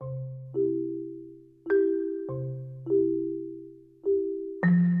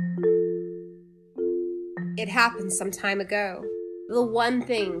It happened some time ago. The one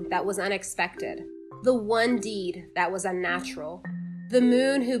thing that was unexpected. The one deed that was unnatural. The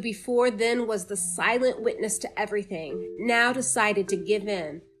moon, who before then was the silent witness to everything, now decided to give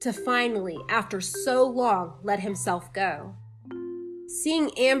in, to finally, after so long, let himself go.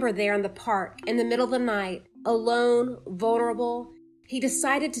 Seeing Amber there in the park in the middle of the night, alone, vulnerable, he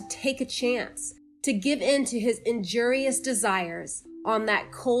decided to take a chance, to give in to his injurious desires on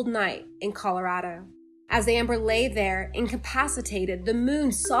that cold night in Colorado. As Amber lay there, incapacitated, the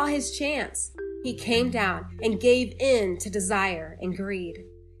moon saw his chance. He came down and gave in to desire and greed.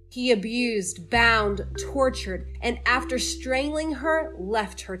 He abused, bound, tortured, and after strangling her,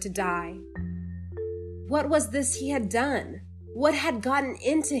 left her to die. What was this he had done? What had gotten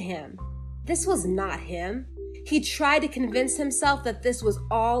into him? This was not him. He tried to convince himself that this was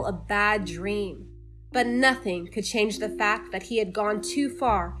all a bad dream. But nothing could change the fact that he had gone too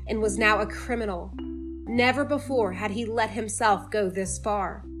far and was now a criminal. Never before had he let himself go this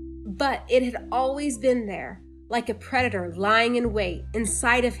far. But it had always been there, like a predator lying in wait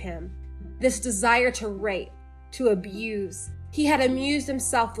inside of him. This desire to rape, to abuse. He had amused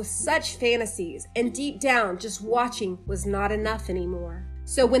himself with such fantasies, and deep down, just watching was not enough anymore.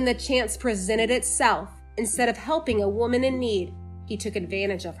 So when the chance presented itself, instead of helping a woman in need, he took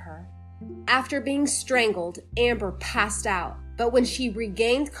advantage of her. After being strangled, Amber passed out. But when she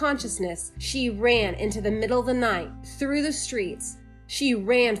regained consciousness, she ran into the middle of the night, through the streets. She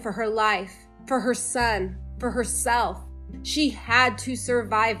ran for her life, for her son, for herself. She had to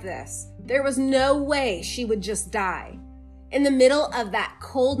survive this. There was no way she would just die. In the middle of that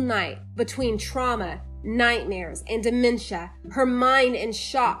cold night, between trauma, nightmares, and dementia, her mind in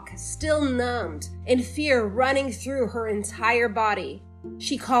shock, still numbed, and fear running through her entire body,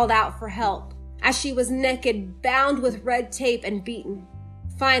 she called out for help. As she was naked, bound with red tape and beaten.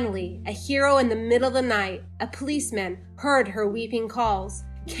 Finally, a hero in the middle of the night, a policeman, heard her weeping calls,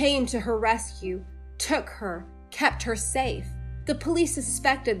 came to her rescue, took her, kept her safe. The police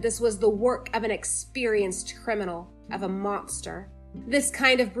suspected this was the work of an experienced criminal, of a monster. This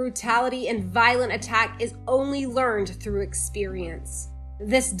kind of brutality and violent attack is only learned through experience.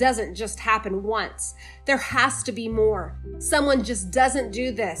 This doesn't just happen once. There has to be more. Someone just doesn't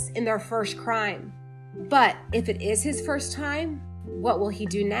do this in their first crime. But if it is his first time, what will he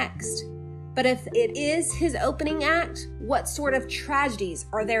do next? But if it is his opening act, what sort of tragedies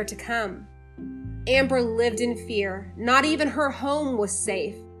are there to come? Amber lived in fear. Not even her home was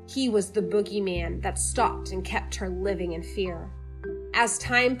safe. He was the boogeyman that stalked and kept her living in fear. As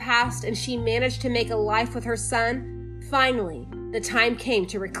time passed and she managed to make a life with her son, finally, the time came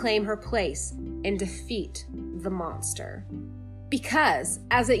to reclaim her place and defeat the monster. Because,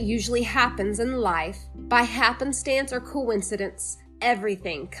 as it usually happens in life, by happenstance or coincidence,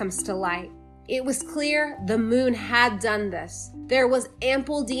 everything comes to light. It was clear the moon had done this. There was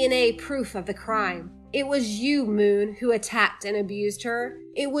ample DNA proof of the crime. It was you, Moon, who attacked and abused her.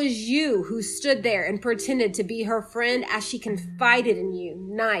 It was you who stood there and pretended to be her friend as she confided in you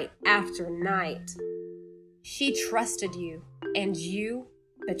night after night. She trusted you, and you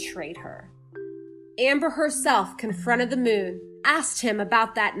betrayed her. Amber herself confronted the moon, asked him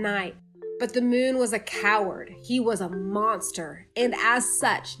about that night, but the moon was a coward. He was a monster, and as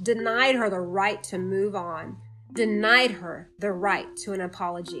such, denied her the right to move on, denied her the right to an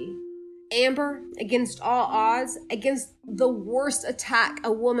apology. Amber, against all odds, against the worst attack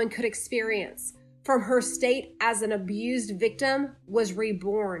a woman could experience, from her state as an abused victim, was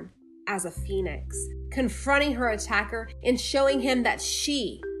reborn as a phoenix, confronting her attacker and showing him that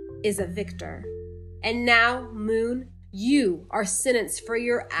she is a victor. And now, Moon, you are sentenced for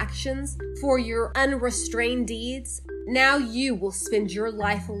your actions, for your unrestrained deeds. Now you will spend your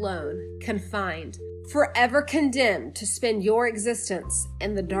life alone, confined, forever condemned to spend your existence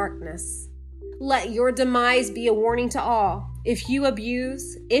in the darkness. Let your demise be a warning to all. If you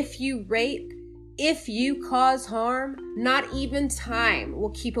abuse, if you rape, if you cause harm, not even time will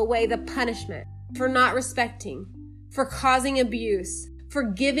keep away the punishment for not respecting, for causing abuse, for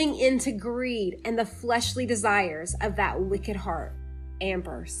giving in to greed and the fleshly desires of that wicked heart.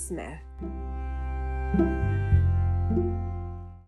 Amber Smith.